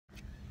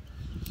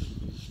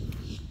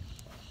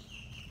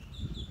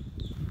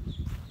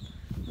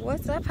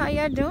What's up? How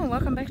y'all doing?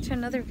 Welcome back to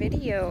another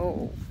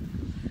video.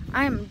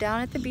 I am down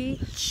at the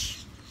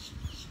beach,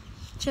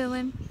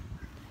 chilling.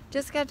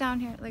 Just got down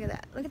here. Look at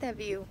that. Look at that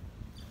view.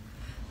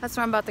 That's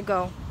where I'm about to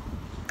go.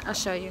 I'll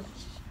show you.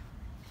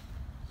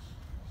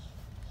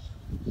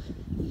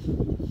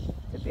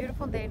 It's a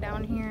beautiful day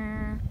down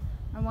here.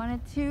 I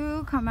wanted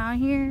to come out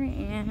here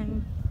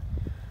and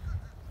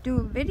do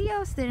a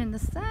video, sit in the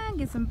sun,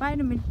 get some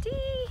vitamin D,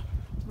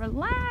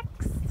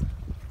 relax.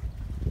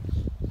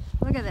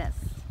 Look at this.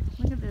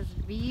 Look at this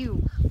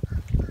view.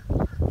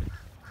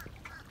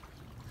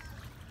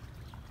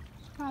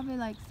 Probably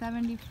like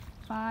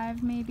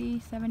 75,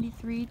 maybe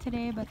 73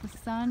 today, but the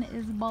sun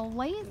is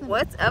blazing.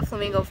 What's up,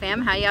 Flamingo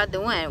fam? How y'all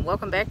doing?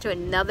 Welcome back to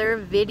another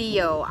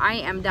video. I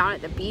am down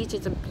at the beach.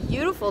 It's a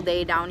beautiful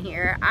day down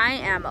here. I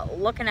am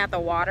looking at the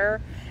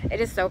water.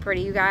 It is so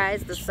pretty, you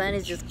guys. The sun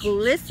is just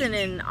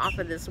glistening off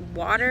of this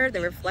water.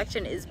 The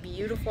reflection is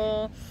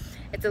beautiful.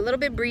 It's a little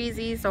bit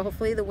breezy, so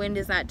hopefully the wind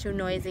is not too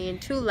noisy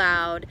and too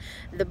loud.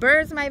 The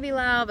birds might be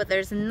loud, but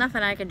there's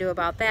nothing I can do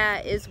about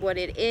that. Is what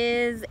it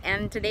is.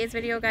 And today's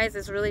video, guys,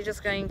 is really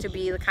just going to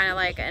be kind of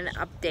like an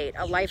update,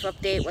 a life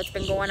update, what's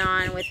been going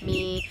on with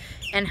me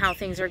and how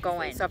things are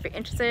going. So if you're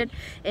interested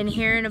in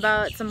hearing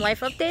about some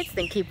life updates,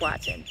 then keep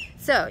watching.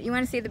 So you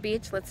want to see the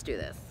beach? Let's do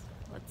this.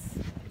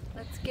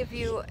 Let's give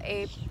you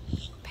a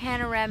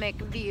panoramic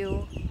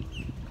view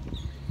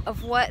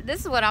of what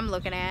this is what I'm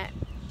looking at.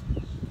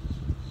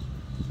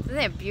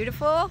 Isn't it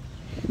beautiful?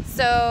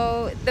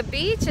 So the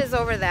beach is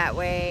over that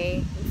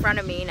way in front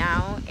of me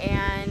now,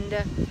 and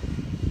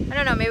I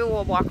don't know, maybe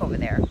we'll walk over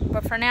there,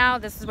 but for now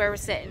this is where we're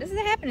sitting. This is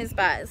a happening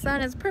spot. The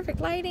sun has perfect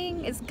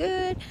lighting, it's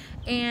good,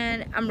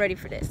 and I'm ready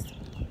for this.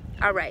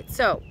 All right,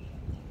 so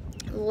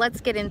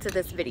let's get into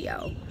this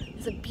video.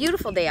 It's a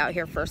beautiful day out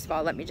here, first of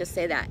all, let me just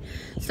say that.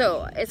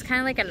 So it's kind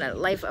of like a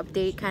life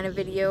update kind of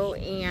video,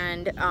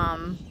 and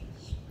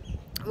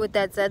with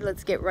that said,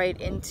 let's get right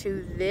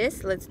into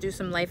this. Let's do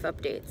some life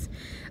updates.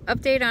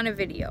 Update on a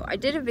video. I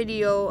did a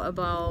video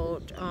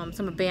about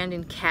some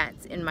abandoned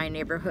cats in my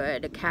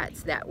neighborhood,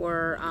 cats that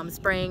were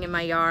spraying in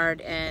my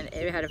yard, and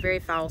it had a very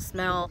foul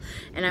smell,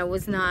 and I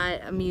was not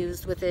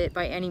amused with it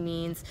by any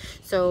means.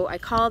 So I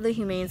called the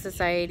Humane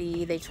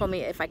Society. They told me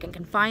if I can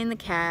confine the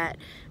cat,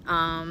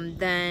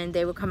 then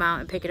they would come out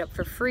and pick it up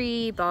for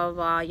free, blah blah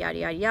blah, yada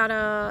yada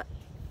yada.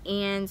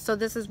 And so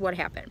this is what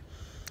happened.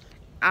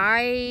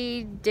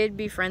 I did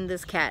befriend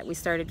this cat. We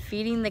started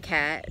feeding the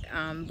cat.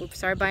 We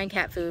started buying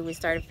cat food. We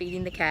started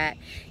feeding the cat.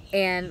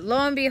 And lo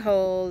and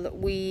behold,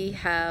 we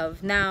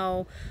have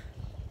now,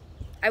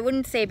 I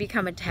wouldn't say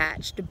become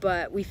attached,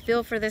 but we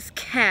feel for this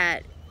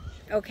cat,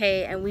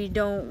 okay, and we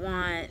don't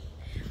want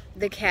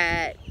the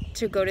cat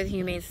to go to the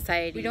Humane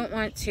Society. We don't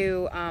want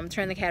to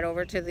turn the cat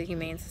over to the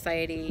Humane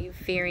Society,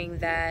 fearing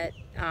that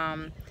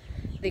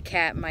the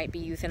cat might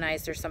be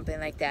euthanized or something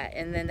like that,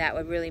 and then that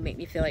would really make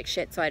me feel like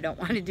shit. So I don't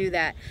want to do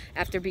that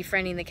after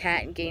befriending the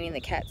cat and gaining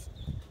the cat's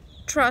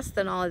trust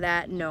and all of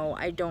that. No,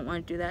 I don't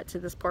want to do that to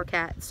this poor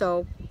cat.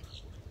 So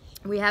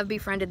we have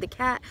befriended the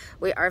cat.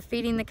 We are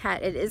feeding the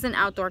cat. It is an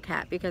outdoor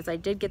cat because I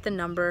did get the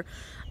number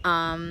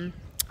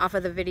off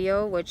of the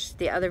video, which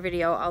the other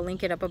video I'll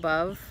link it up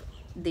above,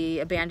 the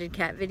abandoned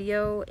cat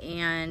video,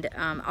 and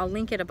I'll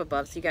link it up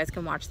above so you guys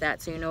can watch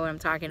that so you know what I'm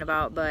talking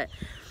about. But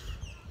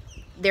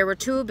there were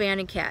 2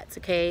 abandoned cats,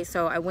 okay?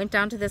 So I went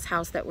down to this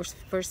house that was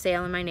for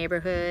sale in my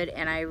neighborhood,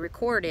 and I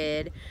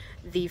recorded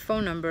the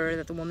phone number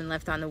that the woman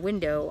left on the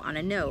window on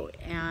a note.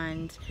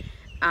 And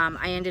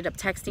I ended up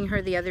texting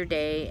her the other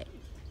day,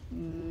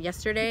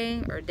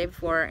 yesterday or day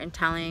before, and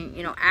telling,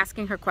 you know,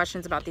 asking her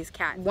questions about these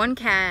cats. One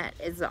cat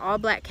is an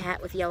all-black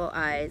cat with yellow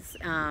eyes.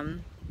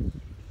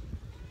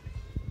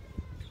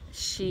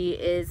 She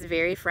is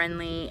very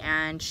friendly,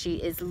 and she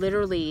is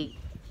literally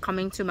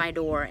coming to my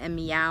door and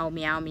meow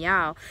meow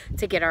meow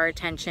to get our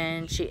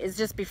attention. She is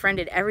just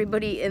befriended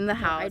everybody in the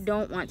house. I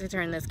don't want to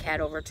turn this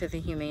cat over to the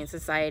Humane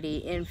Society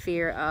in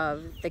fear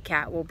of the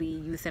cat will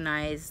be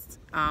euthanized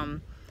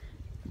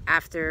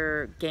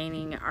after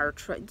gaining our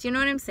trust. Do you know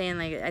what I'm saying?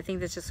 Like, I think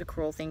that's just a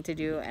cruel thing to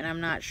do, and I'm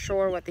not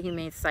sure what the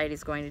Humane Society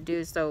is going to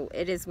do, so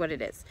it is what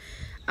it is.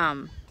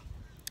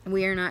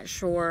 We are not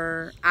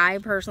sure. I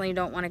personally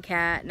don't want a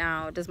cat.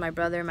 Now, does my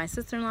brother and my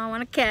sister-in-law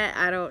want a cat?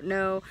 I don't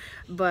know,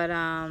 but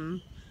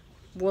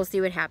we'll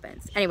see what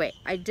happens. Anyway,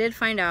 I did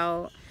find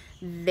out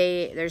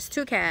there's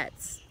 2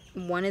 cats.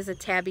 One is a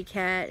tabby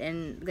cat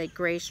and like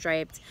gray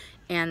striped,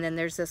 and then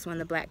there's this one,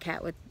 the black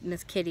cat with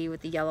Miss Kitty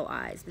with the yellow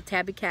eyes. The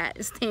tabby cat,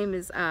 his name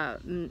is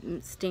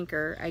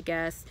Stinker, I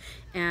guess,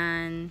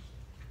 and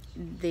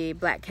the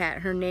black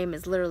cat, her name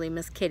is literally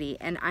Miss Kitty,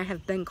 and I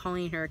have been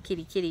calling her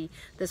Kitty Kitty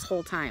this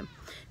whole time.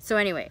 So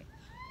anyway,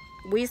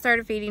 we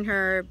started feeding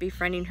her,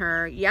 befriending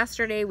her.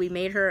 Yesterday we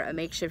made her a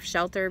makeshift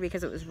shelter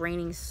because it was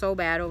raining so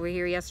bad over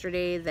here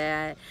yesterday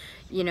that,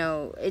 you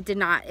know,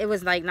 it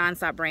was like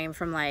nonstop rain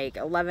from like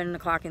 11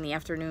 o'clock in the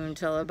afternoon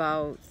till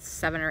about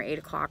 7 or 8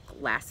 o'clock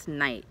last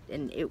night,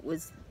 and it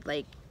was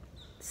like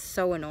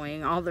so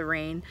annoying, all the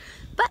rain,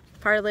 but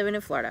part of living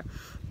in Florida.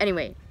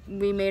 Anyway,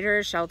 we made her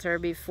a shelter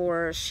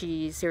before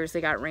she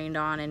seriously got rained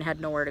on and had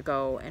nowhere to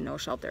go and no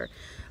shelter.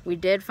 We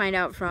did find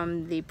out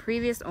from the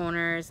previous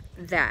owners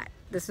that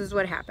this is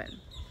what happened.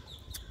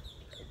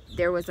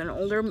 There was an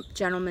older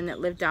gentleman that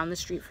lived down the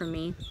street from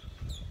me,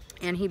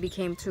 and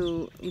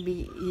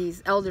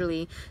he's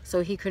elderly,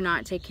 so he could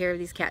not take care of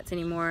these cats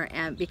anymore,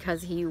 and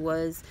because he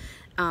was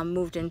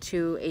moved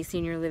into a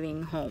senior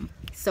living home,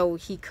 so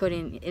he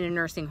couldn't, in a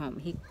nursing home,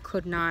 he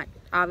could not,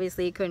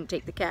 obviously he couldn't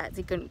take the cats,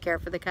 he couldn't care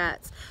for the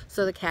cats,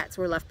 so the cats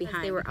were left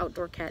behind. They were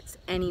outdoor cats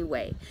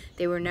anyway,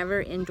 they were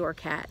never indoor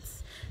cats.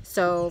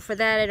 So for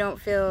that, I don't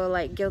feel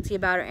like guilty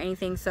about it or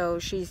anything. So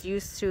she's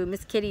used to,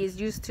 Miss Kitty is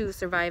used to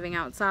surviving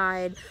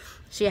outside.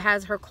 She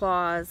has her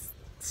claws.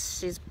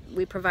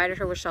 We provided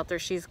her with shelter.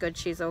 She's good.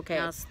 She's okay.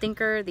 Now,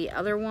 Stinker, the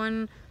other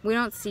one, we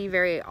don't see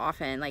very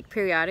often. Like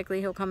periodically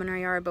he'll come in our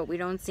yard, but we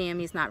don't see him.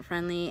 He's not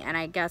friendly. And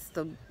I guess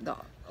the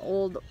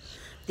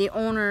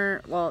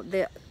owner, well,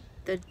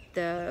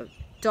 the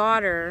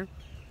daughter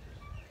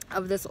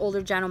of this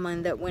older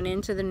gentleman that went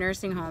into the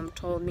nursing home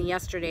told me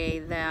yesterday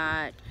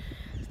that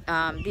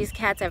these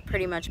cats have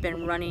pretty much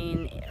been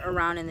running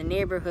around in the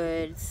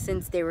neighborhood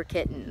since they were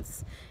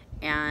kittens.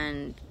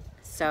 And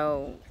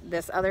so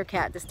this other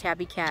cat, this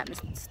tabby cat,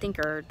 Mr.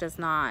 Stinker, does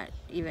not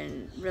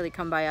even really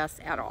come by us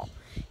at all.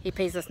 He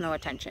pays us no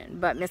attention.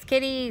 But Miss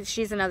Kitty,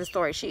 she's another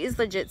story. She is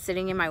legit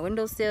sitting in my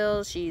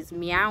windowsill. She's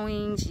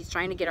meowing. She's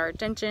trying to get our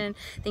attention.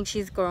 I think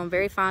she's grown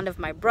very fond of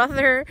my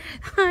brother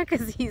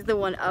because he's the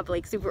one up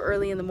like super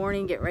early in the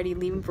morning, get ready,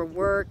 leaving for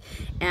work,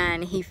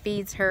 and he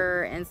feeds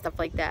her and stuff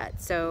like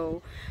that.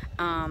 So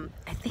I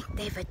think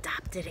they've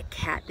adopted a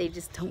cat. They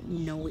just don't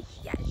know it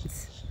yet.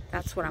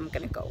 That's what I'm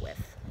going to go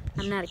with.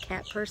 I'm not a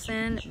cat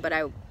person, but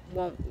I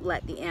won't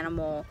let the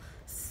animal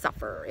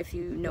suffer, if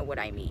you know what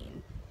I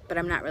mean. But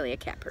I'm not really a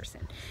cat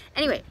person.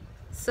 Anyway,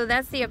 so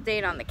that's the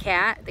update on the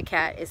cat. The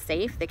cat is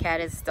safe. The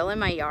cat is still in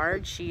my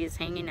yard. She is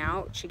hanging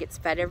out. She gets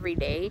fed every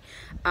day,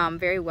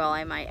 very well,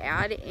 I might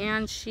add.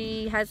 And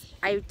she has,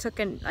 I took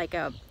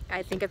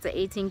I think it's an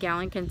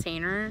 18-gallon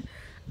container,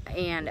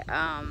 and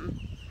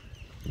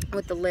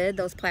with the lid,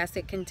 those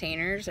plastic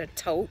containers, a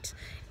tote,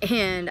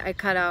 and I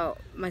cut out,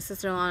 my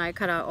sister-in-law and I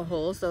cut out a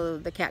hole so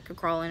the cat could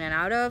crawl in and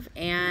out of,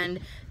 and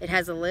it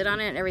has a lid on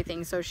it and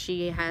everything. So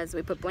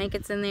we put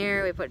blankets in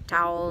there, we put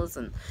towels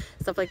and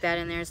stuff like that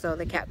in there so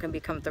the cat can be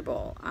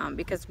comfortable,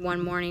 because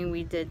one morning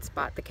we did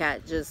spot the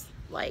cat just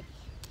like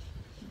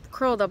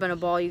curled up in a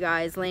ball, you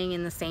guys, laying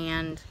in the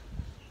sand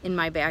in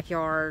my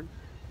backyard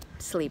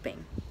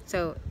sleeping.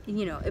 So,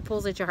 you know, it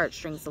pulls at your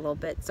heartstrings a little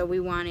bit. So we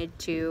wanted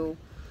to,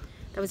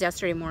 that was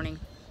yesterday morning.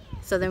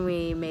 So then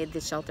we made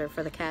the shelter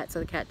for the cat so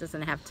the cat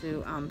doesn't have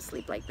to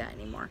sleep like that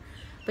anymore.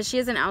 But she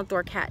is an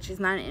outdoor cat. She's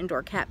not an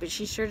indoor cat, but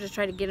she sure does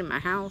try to get in my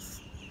house.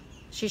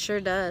 She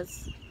sure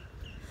does.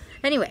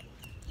 Anyway,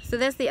 so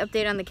that's the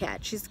update on the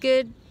cat. She's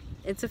good.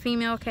 It's a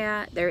female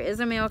cat. There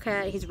is a male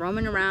cat. He's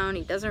roaming around.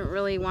 He doesn't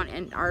really want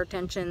our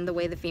attention the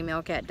way the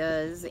female cat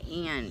does,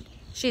 and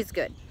she's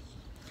good.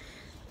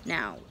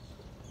 Now,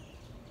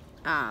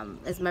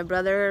 is my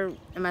brother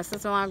and my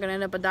sister-in-law gonna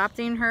end up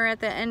adopting her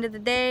at the end of the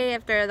day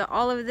after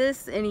all of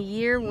this in a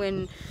year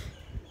when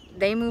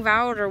they move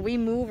out or we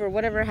move or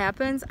whatever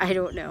happens? I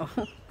don't know.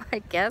 I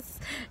guess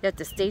you have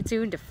to stay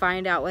tuned to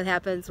find out what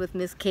happens with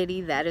Miss Kitty.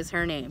 That is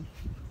her name.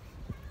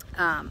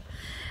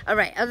 All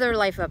right, other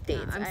life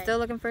updates. I'm still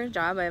looking for a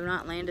job. I have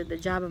not landed the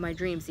job of my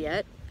dreams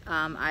yet.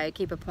 I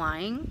keep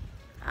applying.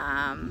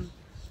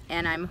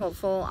 And I'm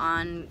hopeful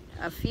on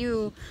a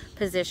few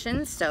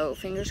positions, so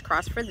fingers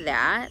crossed for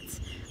that.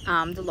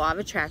 The law of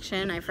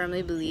attraction, I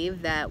firmly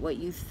believe that what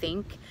you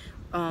think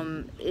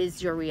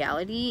is your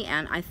reality,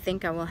 and I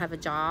think I will have a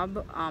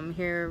job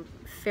here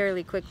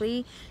fairly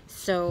quickly,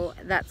 so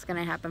that's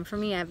gonna happen for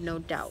me, I have no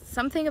doubt.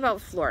 Something about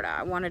Florida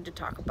I wanted to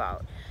talk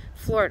about.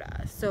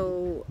 Florida,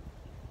 so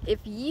if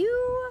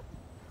you,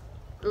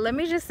 let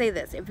me just say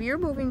this, if you're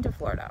moving to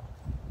Florida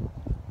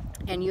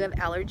and you have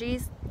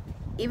allergies,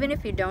 even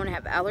if you don't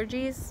have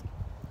allergies,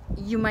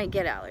 you might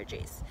get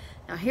allergies.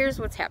 Now here's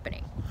what's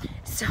happening.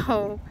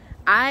 So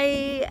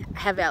I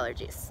have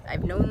allergies.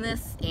 I've known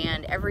this,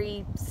 and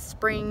every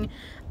spring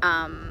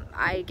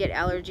I get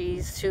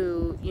allergies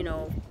to, you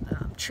know,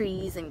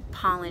 trees and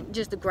pollen,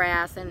 just the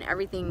grass and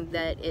everything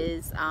that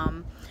is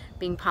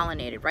being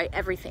pollinated, right?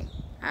 Everything.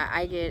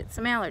 I get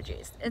some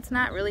allergies. It's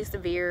not really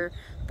severe,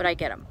 but I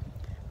get them.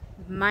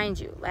 Mind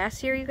you,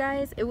 last year, you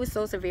guys, it was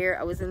so severe,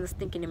 I was in the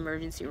stinking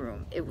emergency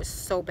room. It was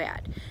so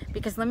bad.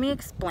 Because let me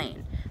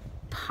explain.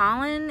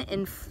 Pollen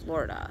in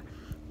Florida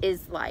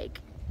is like,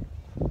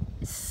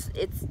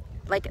 it's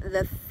like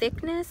the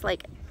thickness,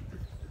 like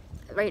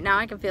right now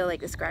I can feel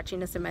like the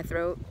scratchiness in my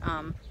throat,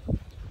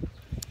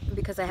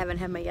 because I haven't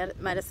had my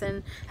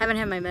medicine. Haven't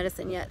had my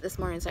medicine yet this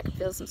morning, so I can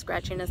feel some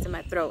scratchiness in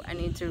my throat. I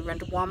need to run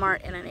to Walmart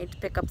and I need to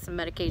pick up some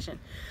medication.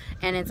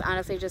 And it's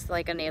honestly just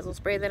like a nasal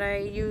spray that I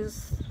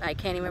use. I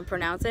can't even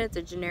pronounce it. It's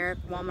a generic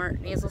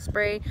Walmart nasal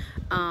spray.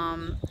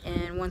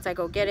 And once I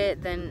go get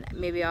it, then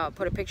maybe I'll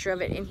put a picture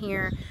of it in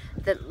here.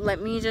 that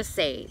let me just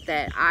say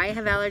that I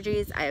have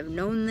allergies. I have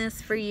known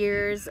this for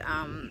years.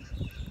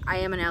 I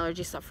am an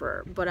allergy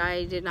sufferer, but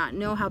I did not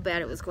know how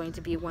bad it was going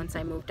to be once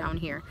I moved down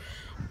here.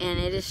 And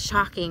it is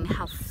shocking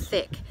how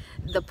thick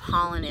the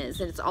pollen is.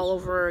 And it's all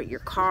over your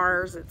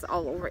cars. It's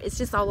all over. It's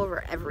just all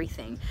over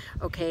everything.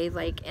 Okay,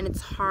 like, and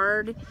it's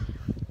hard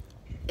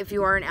if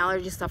you are an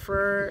allergy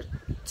sufferer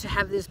to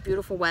have this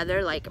beautiful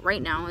weather. Like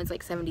right now it's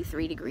like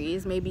 73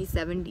 degrees, maybe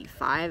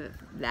 75, if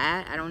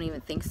that. I don't even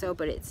think so,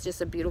 but it's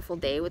just a beautiful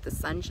day with the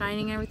sun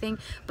shining and everything.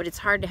 But it's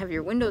hard to have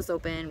your windows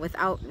open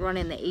without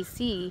running the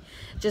AC,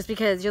 just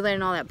because you're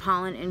letting all that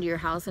pollen into your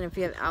house. And if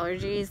you have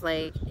allergies,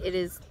 like, it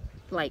is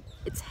like,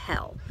 it's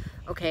hell.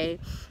 Okay,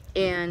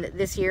 and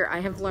this year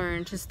I have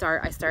learned to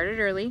start. I started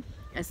early.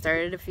 I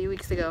started a few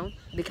weeks ago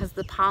because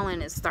the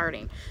pollen is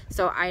starting,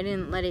 so I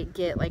didn't let it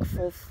get like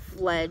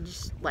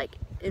full-fledged, like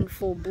in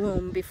full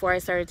bloom, before I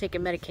started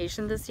taking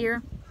medication this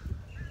year.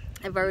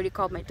 I've already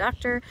called my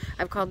doctor.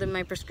 I've called in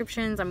my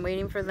prescriptions. I'm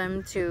waiting for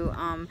them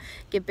to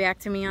get back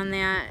to me on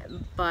that.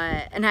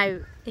 But,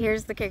 and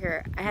here's the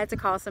kicker. I had to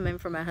call some in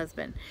for my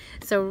husband.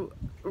 So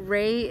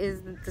Ray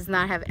does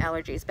not have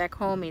allergies. Back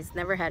home, he's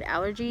never had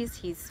allergies.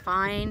 He's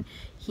fine.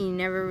 He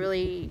never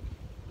really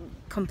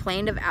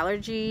complained of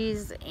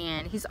allergies,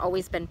 and he's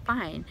always been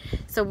fine.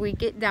 So we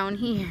get down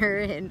here,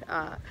 and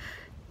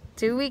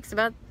 2 weeks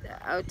ago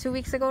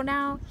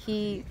now,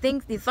 he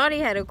thought he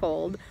had a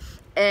cold,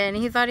 and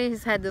he thought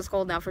he's had this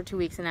cold now for 2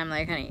 weeks, and I'm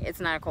like, honey, it's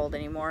not a cold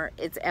anymore,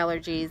 it's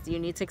allergies. You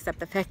need to accept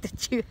the fact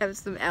that you have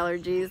some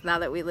allergies now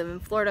that we live in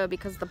Florida,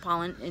 because the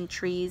pollen in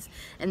trees,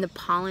 and the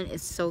pollen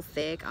is so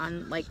thick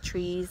on like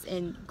trees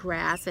and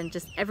grass and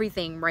just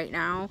everything right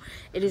now.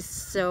 It is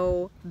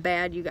so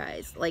bad, you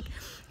guys. Like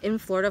in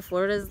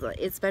Florida's,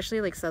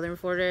 especially like southern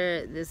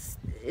Florida,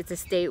 it's a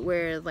state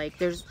where like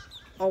there's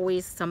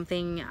always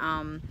something,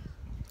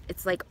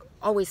 it's like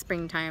always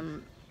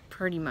springtime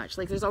pretty much.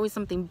 Like there's always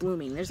something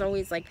blooming. There's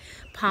always like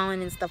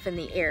pollen and stuff in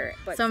the air.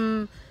 But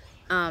some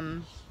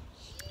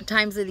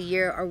times of the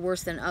year are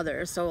worse than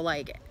others. So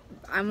like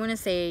I'm gonna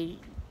say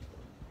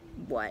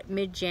what,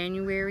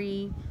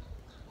 mid-January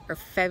or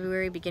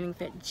February, beginning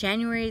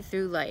January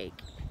through like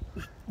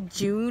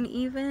June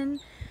even,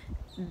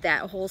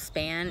 that whole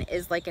span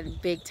is like a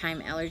big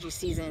time allergy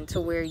season, to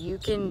where you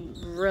can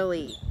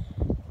really,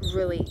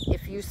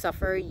 if you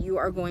suffer, you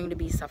are going to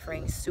be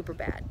suffering super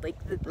bad. Like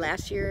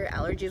last year,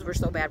 allergies were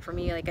so bad for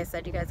me. Like I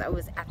said, you guys, I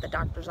was at the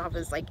doctor's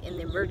office, like in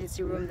the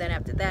emergency room. Then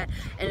after that,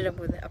 ended up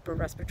with an upper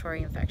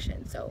respiratory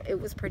infection. So it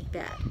was pretty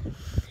bad.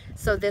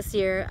 So this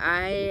year,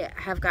 I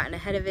have gotten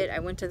ahead of it. I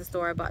went to the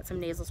store, I bought some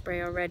nasal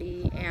spray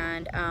already,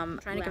 and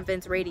trying to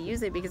convince Ray to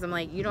use it, because I'm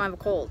like, you don't have a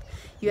cold,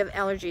 you have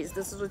allergies.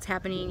 This is what's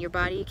happening. Your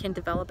body can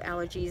develop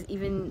allergies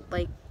even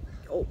like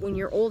when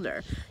you're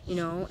older, you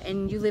know,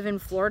 and you live in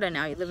Florida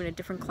now. You live in a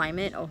different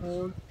climate, a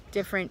whole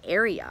different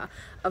area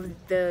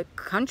of the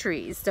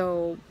country,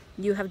 so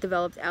you have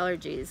developed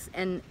allergies.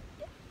 And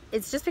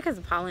it's just because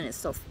the pollen is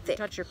so thick.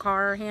 Touch your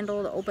car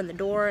handle to open the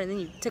door, and then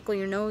you tickle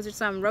your nose or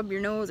something, rub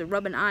your nose or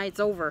rub an eye, it's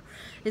over.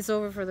 It's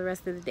over for the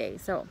rest of the day.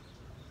 So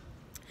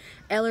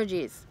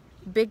allergies,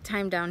 big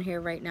time down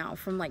here right now.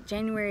 From like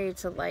January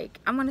to like,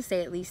 I'm gonna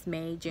say at least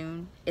May,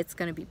 June, it's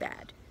gonna be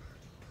bad.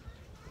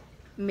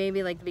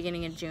 Maybe like the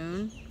beginning of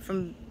June.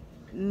 From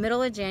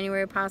middle of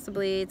January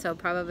possibly till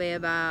probably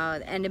about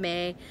the end of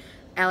May,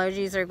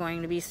 allergies are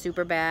going to be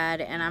super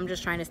bad, and I'm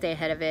just trying to stay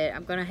ahead of it.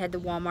 I'm gonna head to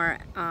Walmart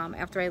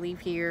after I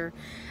leave here,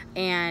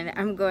 and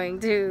I'm going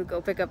to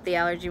go pick up the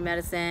allergy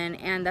medicine,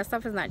 and that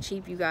stuff is not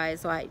cheap, you guys.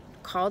 So I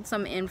called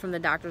some in from the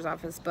doctor's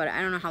office, but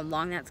I don't know how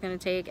long that's gonna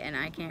take, and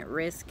I can't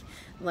risk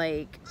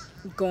like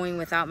going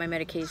without my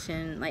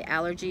medication. Like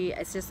allergy,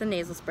 it's just a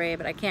nasal spray,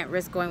 but I can't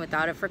risk going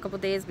without it for a couple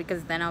days,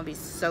 because then I'll be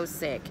so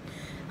sick.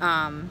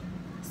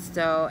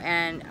 So,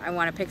 and I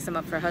want to pick some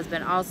up for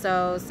husband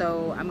also,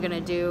 so I'm gonna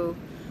do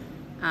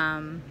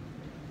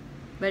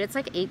but it's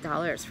like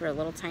 $8 for a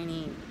little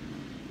tiny,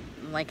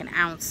 like an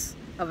ounce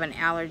of an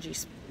allergy,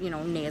 you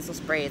know, nasal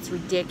spray. It's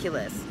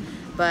ridiculous.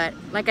 But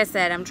like I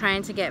said, I'm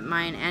trying to get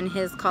mine and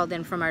his called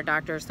in from our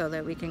doctor, so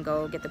that we can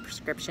go get the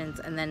prescriptions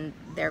and then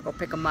go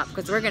pick them up,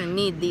 because we're gonna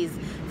need these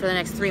for the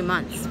next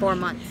 4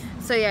 months.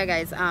 So yeah,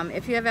 guys,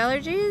 if you have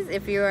allergies,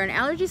 if you're an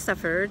allergy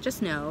sufferer,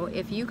 just know,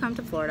 if you come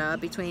to Florida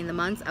between the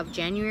months of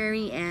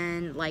January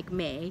and like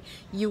May,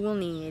 you will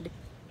need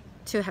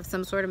to have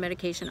some sort of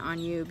medication on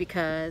you,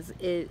 because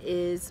it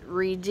is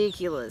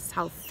ridiculous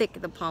how thick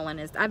the pollen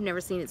is. I've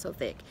never seen it so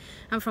thick.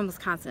 I'm from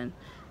Wisconsin.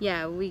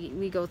 Yeah,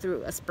 we go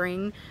through a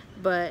spring,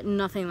 but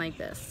nothing like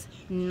this.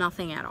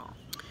 Nothing at all.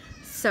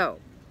 So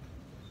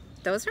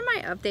those are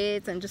my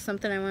updates, and just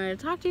something I wanted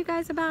to talk to you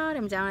guys about.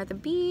 I'm down at the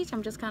beach.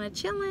 I'm just kind of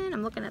chilling.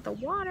 I'm looking at the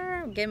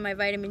water. I'm getting my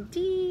vitamin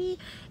D.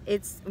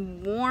 It's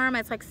warm.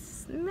 It's like,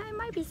 it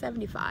might be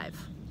 75.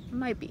 It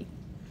might be.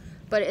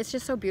 But it's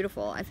just so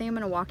beautiful. I think I'm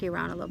gonna walk you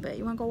around a little bit.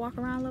 You wanna go walk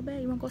around a little bit?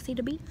 You wanna go see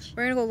the beach?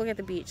 We're gonna go look at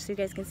the beach so you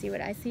guys can see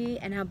what I see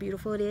and how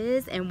beautiful it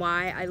is and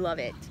why I love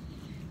it.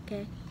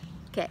 Okay?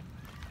 Okay.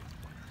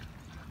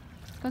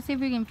 Let's go see if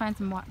we can find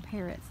some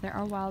parrots. There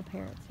are wild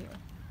parrots here.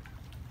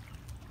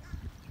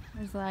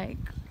 There's like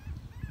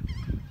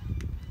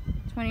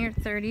 20 or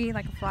 30,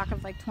 like a flock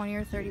of like 20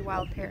 or 30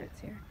 wild parrots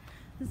here.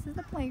 This is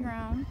the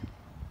playground.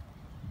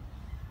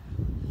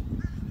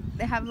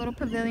 They have little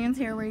pavilions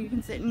here where you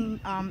can sit and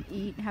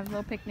eat, have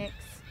little picnics.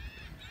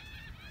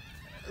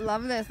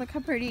 Love this. Look how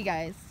pretty,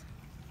 guys.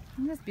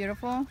 Isn't this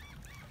beautiful?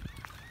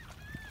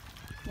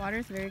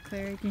 Water's very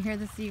clear. You can hear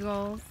the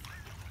seagulls.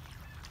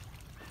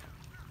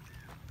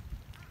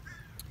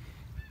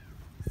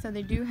 So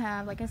they do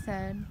have, like I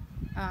said,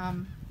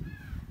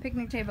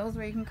 picnic tables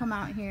where you can come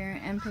out here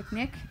and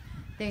picnic.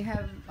 They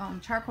have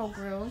charcoal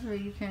grills where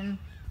you can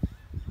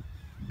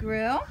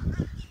grill.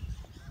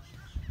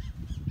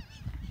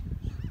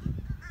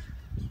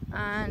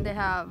 And they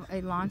have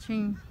a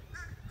launching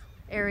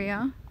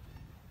area.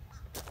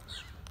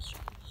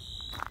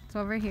 It's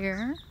over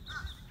here.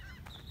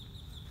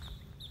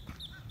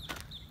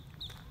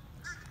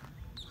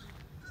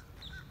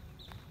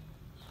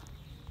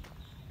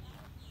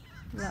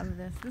 Love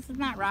this. This is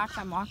not rocks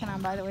I'm walking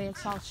on, by the way.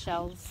 It's all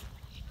shells.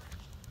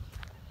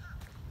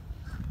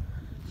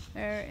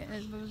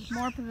 There's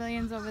more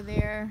pavilions over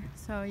there,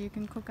 so you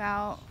can cook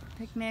out,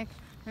 picnic.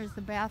 There's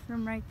the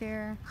bathroom right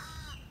there.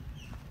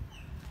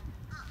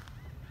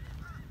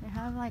 They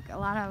have like a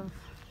lot of,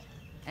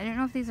 I don't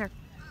know if these are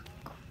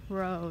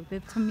crows.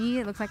 To me,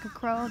 it looks like a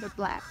crow. They're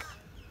black.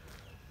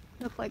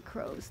 Look like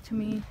crows to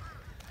me.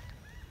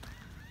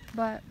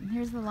 But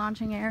here's the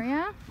launching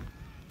area.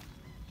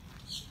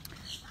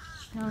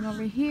 Down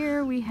over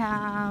here we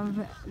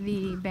have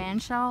the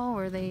band shell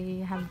where they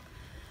have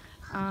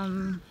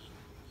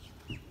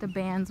the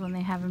bands when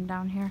they have them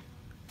down here.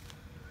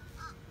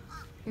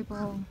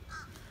 People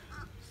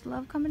just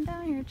love coming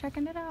down here,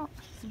 checking it out.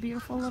 It's a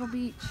beautiful little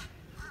beach.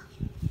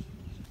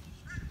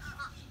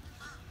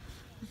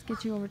 Let's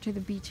get you over to the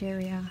beach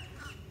area.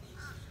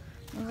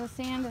 And the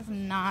sand is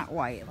not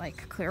white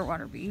like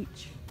Clearwater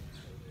Beach,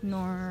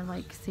 nor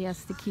like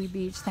Siesta Key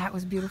Beach. That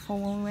was beautiful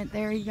when we went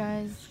there, you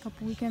guys, a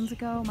couple weekends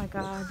ago. Oh my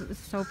God, it was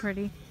so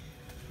pretty.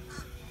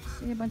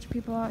 See a bunch of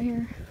people out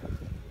here.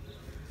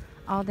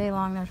 All day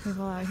long there's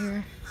people out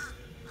here.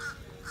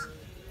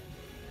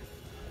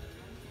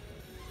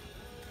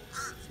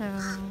 So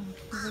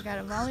we got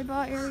a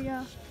volleyball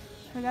area.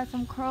 We got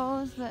some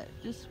crows that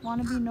just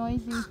want to be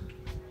noisy.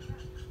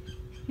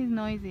 He's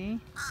noisy.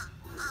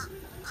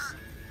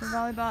 The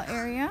volleyball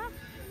area.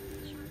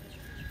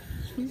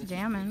 He's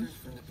jamming.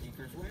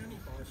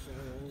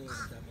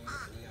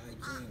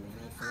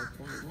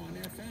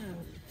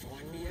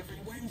 Join me every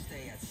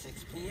Wednesday at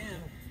 6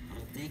 p.m.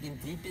 I'm digging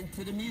deep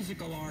into the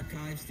musical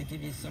archives to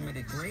give you some of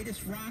the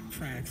greatest rock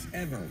tracks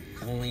ever.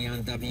 Only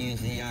on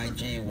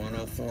WZIG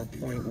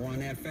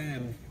 104.1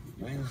 FM,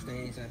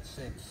 Wednesdays at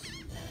 6.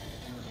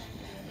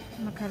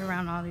 I'm gonna cut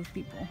around all these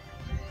people.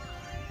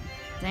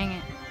 Dang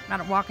it.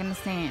 Gotta walk in the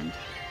sand.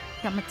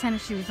 Got my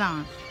tennis shoes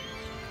on.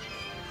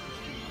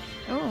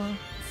 Oh,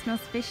 it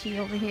smells fishy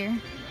over here.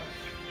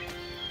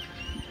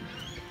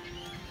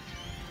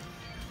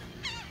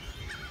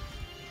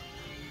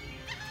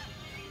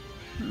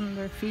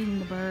 They're feeding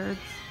the birds.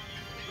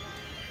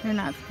 They're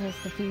not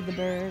supposed to feed the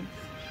birds,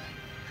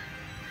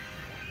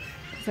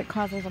 because it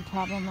causes a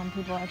problem when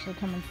people actually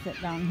come and sit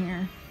down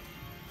here.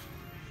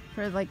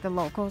 For like the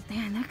locals.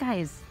 Damn, that guy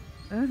is...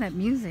 Oh, that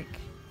music.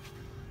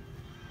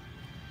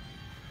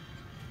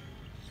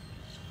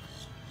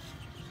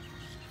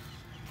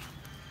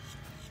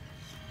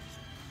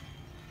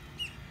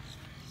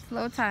 It's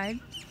low tide.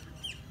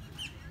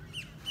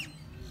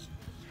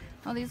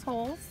 All these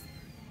holes.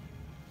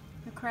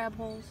 The crab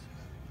holes.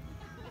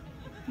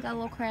 Got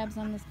little crabs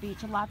on this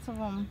beach. Lots of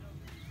them.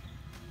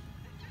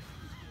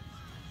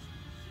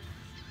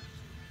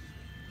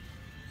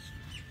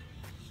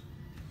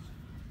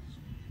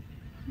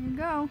 There you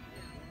go.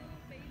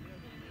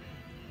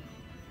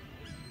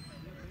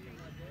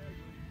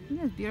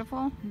 Isn't this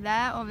beautiful?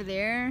 That over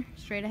there,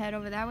 straight ahead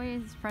over that way,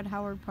 is Fred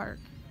Howard Park.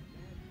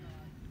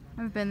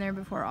 I've been there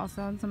before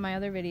also in some of my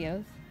other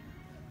videos.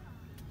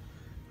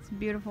 It's a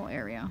beautiful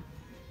area.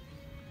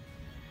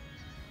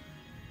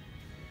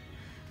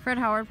 Fred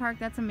Howard Park,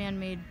 that's a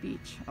man-made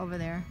beach over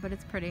there, but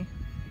it's pretty.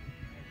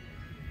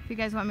 If you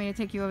guys want me to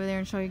take you over there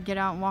and show you, get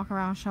out and walk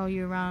around, show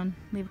you around,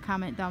 leave a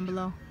comment down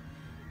below.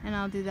 And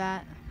I'll do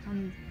that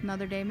on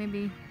another day,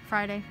 maybe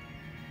Friday.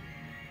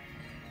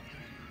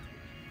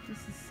 This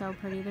is so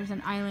pretty. There's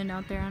an island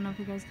out there. I don't know if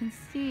you guys can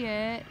see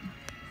it.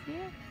 See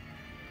it?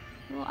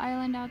 A little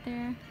island out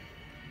there.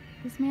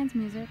 This man's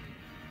music.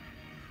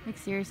 Like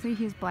seriously,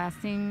 he's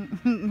blasting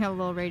a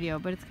little radio,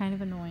 but it's kind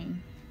of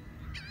annoying.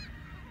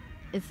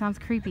 It sounds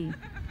creepy.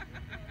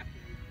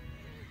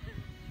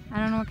 I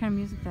don't know what kind of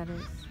music that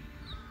is.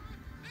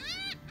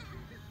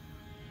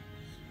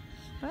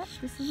 But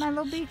this is my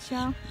little beach,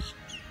 y'all.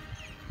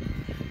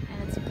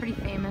 And it's pretty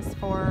famous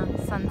for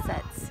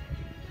sunsets.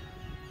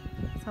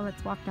 So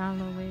let's walk down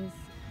a little ways.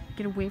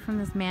 Get away from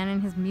this man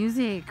and his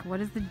music. What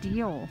is the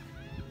deal?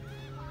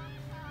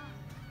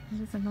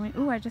 It is annoying.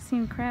 Ooh, I just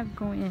seen crab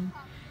go in.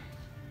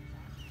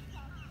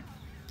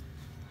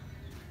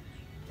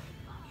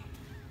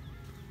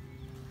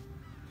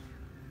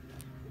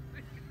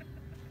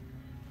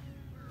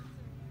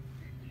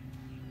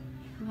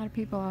 of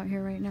people out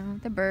here right now.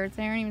 The birds,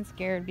 they aren't even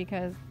scared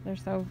because they're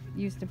so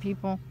used to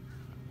people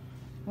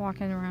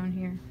walking around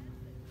here.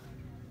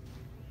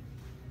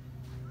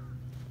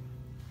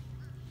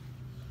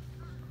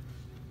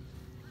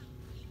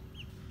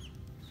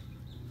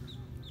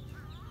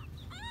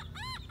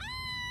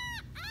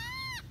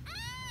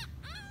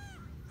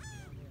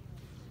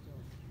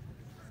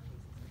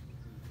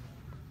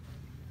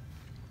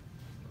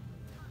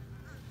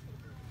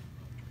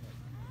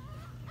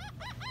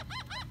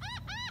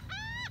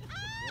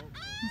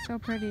 It's so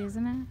pretty,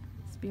 isn't it?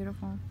 It's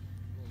beautiful.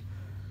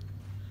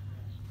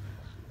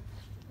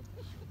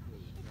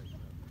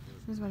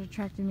 This is what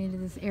attracted me to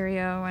this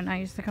area when I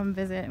used to come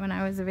visit when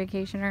I was a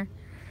vacationer.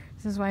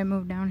 This is why I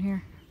moved down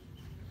here.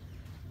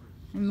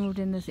 I moved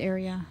in this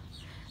area.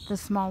 The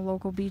small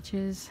local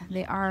beaches.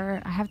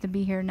 I have to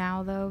be here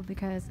now though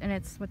because, and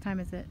it's, what time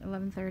is it?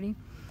 11:30?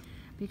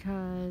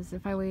 Because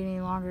if I wait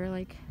any longer,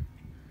 like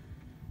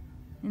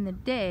in the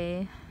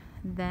day,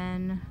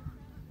 then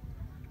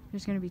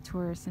there's going to be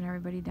tourists and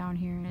everybody down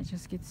here and it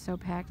just gets so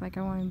packed. Like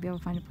I won't even be able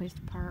to find a place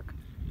to park.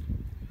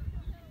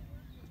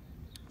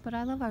 But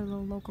I love our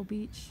little local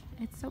beach.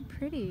 It's so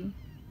pretty.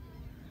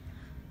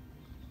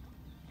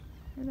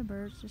 There are the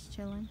birds just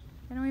chilling.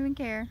 They don't even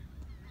care.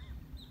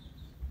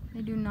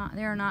 They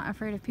are not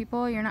afraid of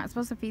people. You're not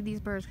supposed to feed these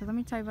birds because let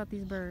me tell you about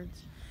these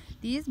birds.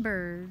 These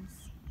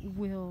birds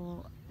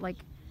will, like,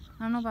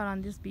 I don't know about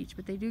on this beach,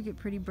 but they do get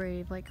pretty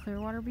brave. Like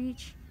Clearwater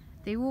Beach,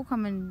 they will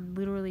come and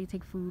literally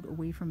take food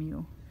away from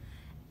you.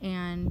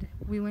 And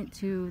we went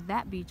to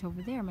that beach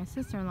over there, my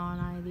sister-in-law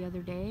and I, the other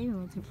day. We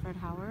went to Fred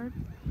Howard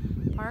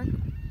Park,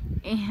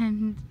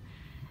 and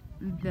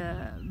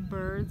the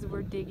birds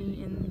were digging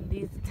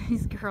in.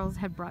 These girls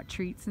had brought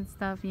treats and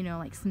stuff, you know,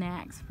 like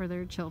snacks for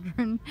their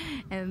children,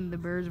 and the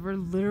birds were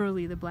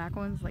literally the black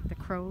ones, like the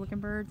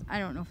crow-looking birds. I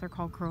don't know if they're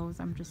called crows.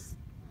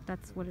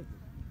 That's what it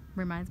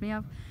reminds me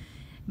of.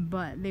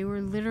 But they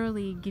were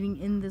literally getting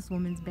in this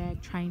woman's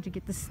bag trying to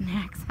get the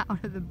snacks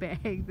out of the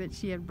bag that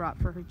she had brought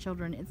for her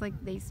children. It's like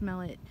they smell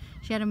it.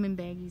 She had them in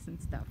baggies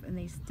and stuff, and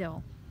these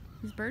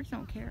birds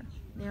don't care.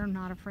 They are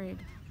not afraid.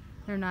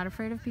 They're not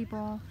afraid of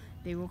people.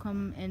 They will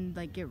come and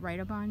like get right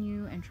up on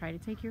you and try to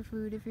take your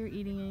food if you're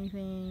eating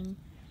anything.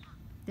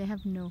 They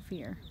have no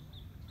fear.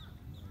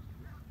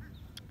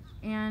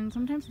 And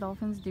sometimes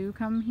dolphins do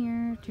come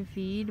here to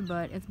feed,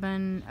 but it's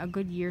been a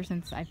good year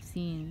since I've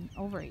seen,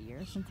 over a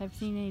year since I've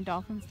seen any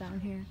dolphins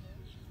down here.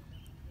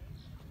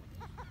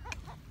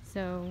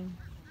 So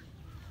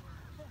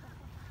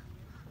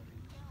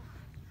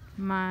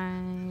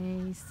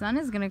my son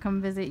is gonna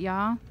come visit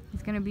y'all.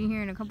 He's gonna be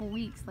here in a couple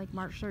weeks, like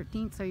March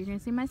 13th, so you're gonna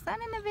see my son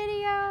in the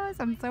videos.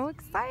 I'm so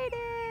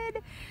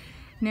excited.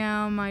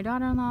 Now my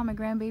daughter-in-law, my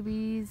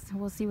grandbabies,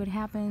 we'll see what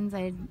happens.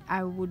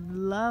 I would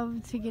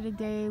love to get a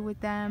day with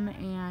them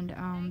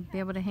and be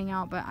able to hang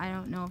out, but I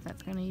don't know if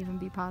that's going to even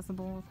be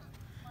possible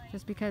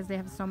just because they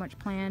have so much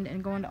planned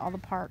and going to all the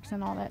parks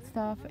and all that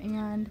stuff,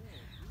 and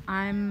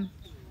I'm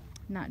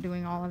not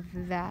doing all of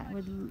that.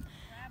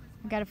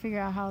 I got to figure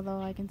out how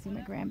though I can see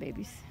my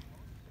grandbabies.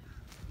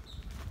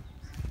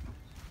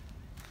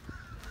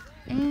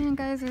 And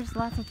guys, there's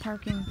lots of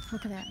parking.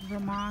 Look at that,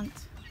 Vermont,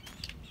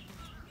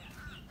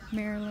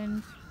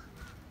 Maryland,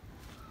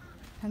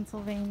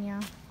 Pennsylvania,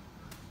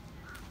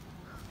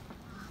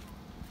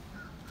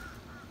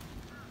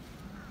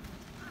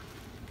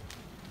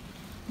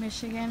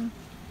 Michigan.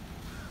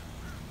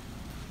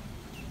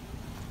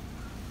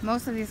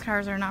 Most of these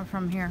cars are not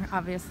from here,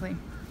 obviously.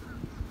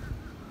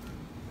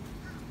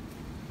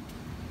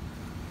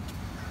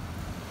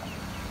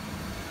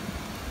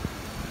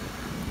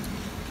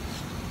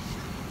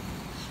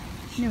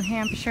 New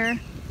Hampshire,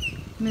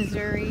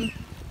 Missouri,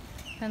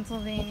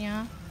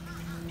 Pennsylvania.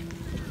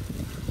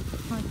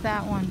 What's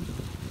that one?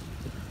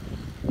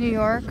 New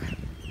York.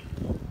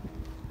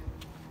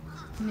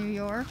 New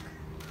York.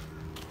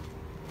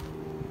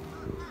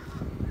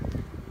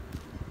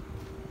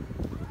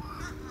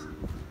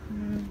 I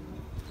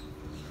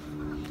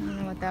don't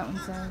know what that one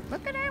says.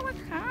 Look at that,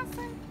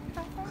 Wisconsin.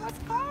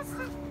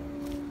 Wisconsin.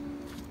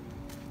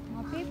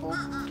 More people.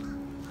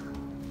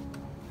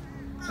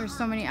 There's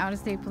so many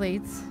out-of-state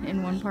plates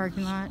in one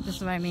parking lot. That's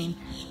what I mean.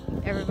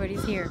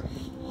 Everybody's here.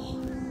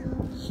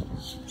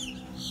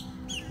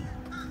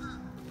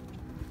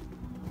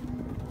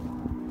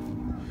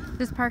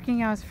 This parking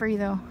now is free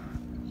though.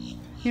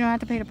 You don't have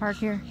to pay to park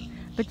here,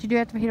 but you do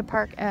have to pay to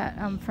park at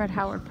Fred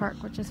Howard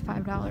Park, which is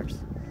 $5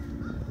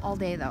 all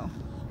day though.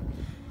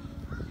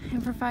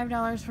 And for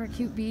 $5 for a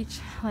cute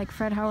beach like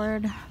Fred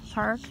Howard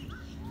Park,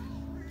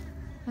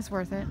 it's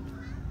worth it.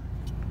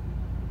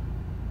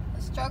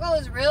 The struggle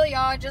is real,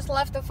 y'all. I just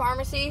left the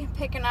pharmacy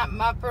picking up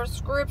my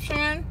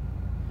prescription.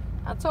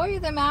 I told you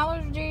them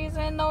allergies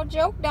ain't no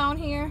joke down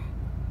here.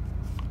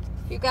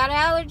 If you got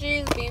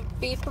allergies,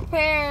 be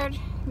prepared.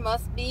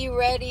 Must be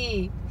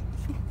ready.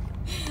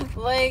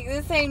 Like,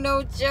 this ain't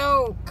no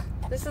joke.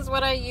 This is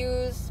what I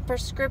use,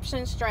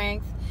 prescription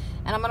strength.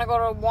 And I'm gonna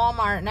go to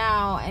Walmart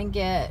now and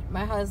get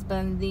my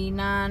husband the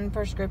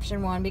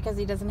non-prescription one because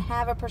he doesn't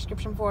have a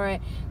prescription for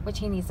it, which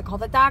he needs to call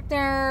the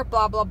doctor,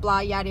 blah blah blah,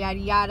 yada yada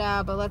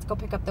yada. But let's go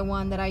pick up the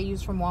one that I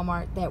use from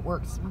Walmart that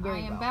works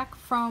very well. I am back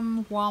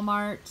from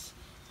Walmart.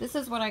 This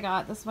is what I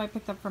got. This is what I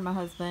picked up for my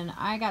husband.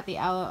 I got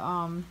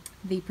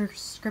the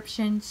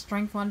prescription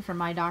strength one from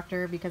my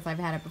doctor because I've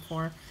had it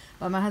before.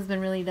 But my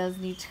husband really does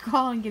need to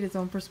call and get his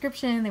own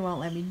prescription. They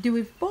won't let me do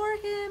it for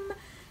him.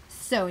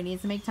 So he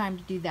needs to make time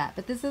to do that.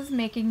 But this is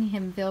making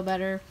him feel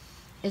better.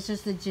 It's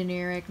just a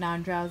generic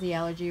non-drowsy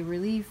allergy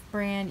relief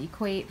brand,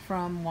 Equate,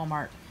 from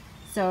Walmart.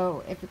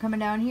 So if you're coming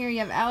down here, you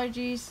have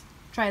allergies,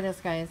 try this,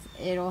 guys.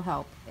 It'll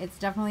help. It's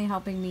definitely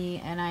helping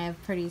me, and I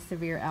have pretty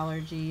severe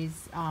allergies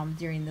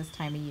during this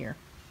time of year,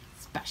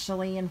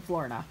 especially in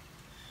Florida.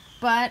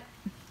 But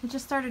it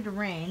just started to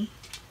rain.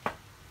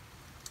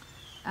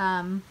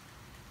 I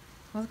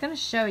was going to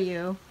show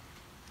you.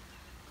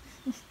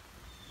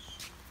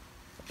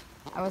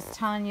 I was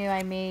telling you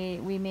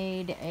we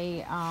made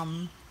a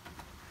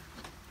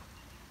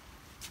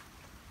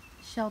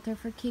shelter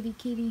for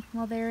Kitty.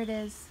 Well, there it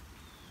is.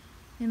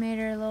 We made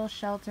her a little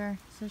shelter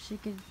so she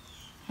could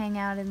hang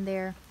out in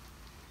there.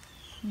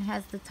 It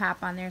has the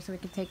top on there so we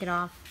could take it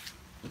off.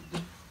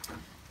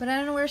 But I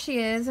don't know where she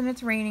is, and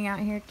it's raining out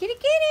here. Kitty!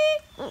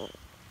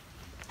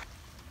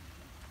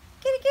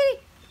 Kitty!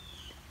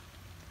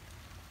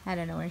 I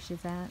don't know where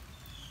she's at.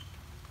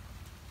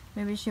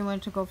 Maybe she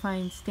went to go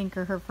find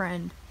Stinker, her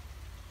friend.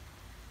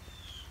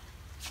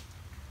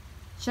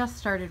 Just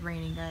started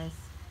raining, guys.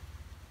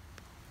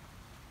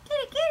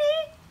 Kitty!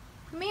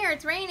 Come here,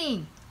 it's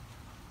raining.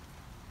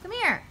 Come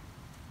here.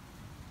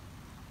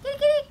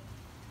 Kitty!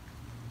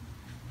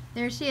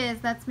 There she is.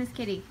 That's Miss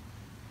Kitty.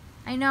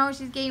 I know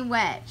she's getting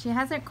wet. She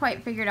hasn't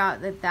quite figured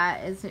out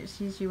that is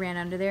she ran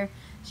under there.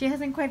 She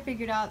hasn't quite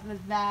figured out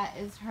that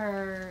is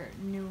her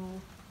new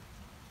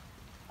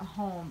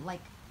home.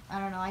 Like, I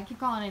don't know. I keep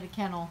calling it a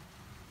kennel.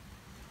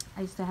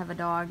 I used to have a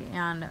dog,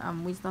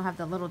 and we still have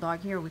the little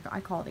dog here. I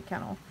call it a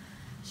kennel.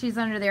 She's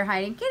under there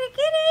hiding. Kitty!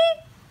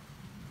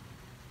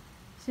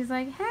 She's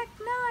like, heck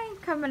no, I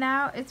ain't coming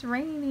out. It's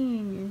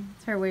raining.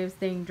 It's her way of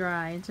staying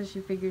dry until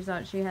she figures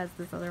out she has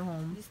this other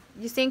home.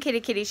 You seen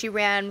Kitty? She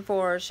ran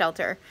for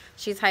shelter.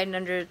 She's hiding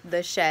under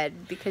the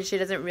shed because she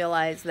doesn't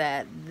realize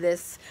that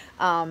this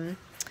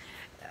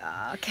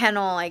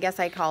kennel, I guess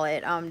I call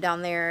it,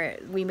 down there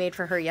we made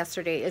for her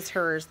yesterday is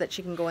hers, that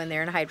she can go in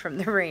there and hide from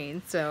the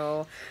rain.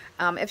 So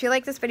if you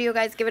like this video,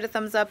 guys, give it a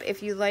thumbs up.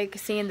 If you like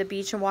seeing the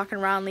beach and walking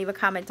around, leave a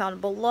comment down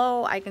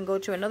below. I can go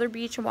to another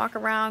beach and walk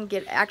around,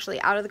 get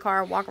actually out of the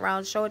car, walk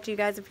around, show it to you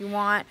guys if you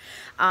want.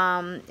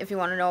 If you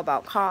want to know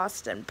about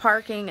cost and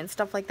parking and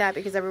stuff like that,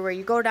 because everywhere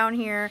you go down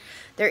here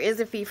there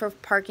is a fee for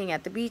parking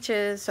at the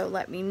beaches, so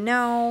let me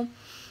know.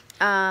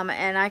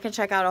 And I can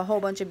check out a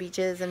whole bunch of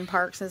beaches and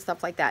parks and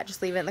stuff like that.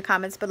 Just leave it in the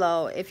comments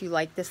below if you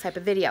like this type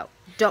of video.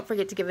 Don't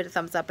forget to give it a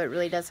thumbs up. It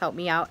really does help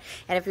me out.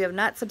 And if you have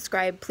not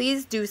subscribed,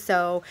 please do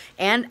so.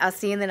 And I'll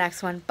see you in the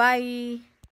next one. Bye.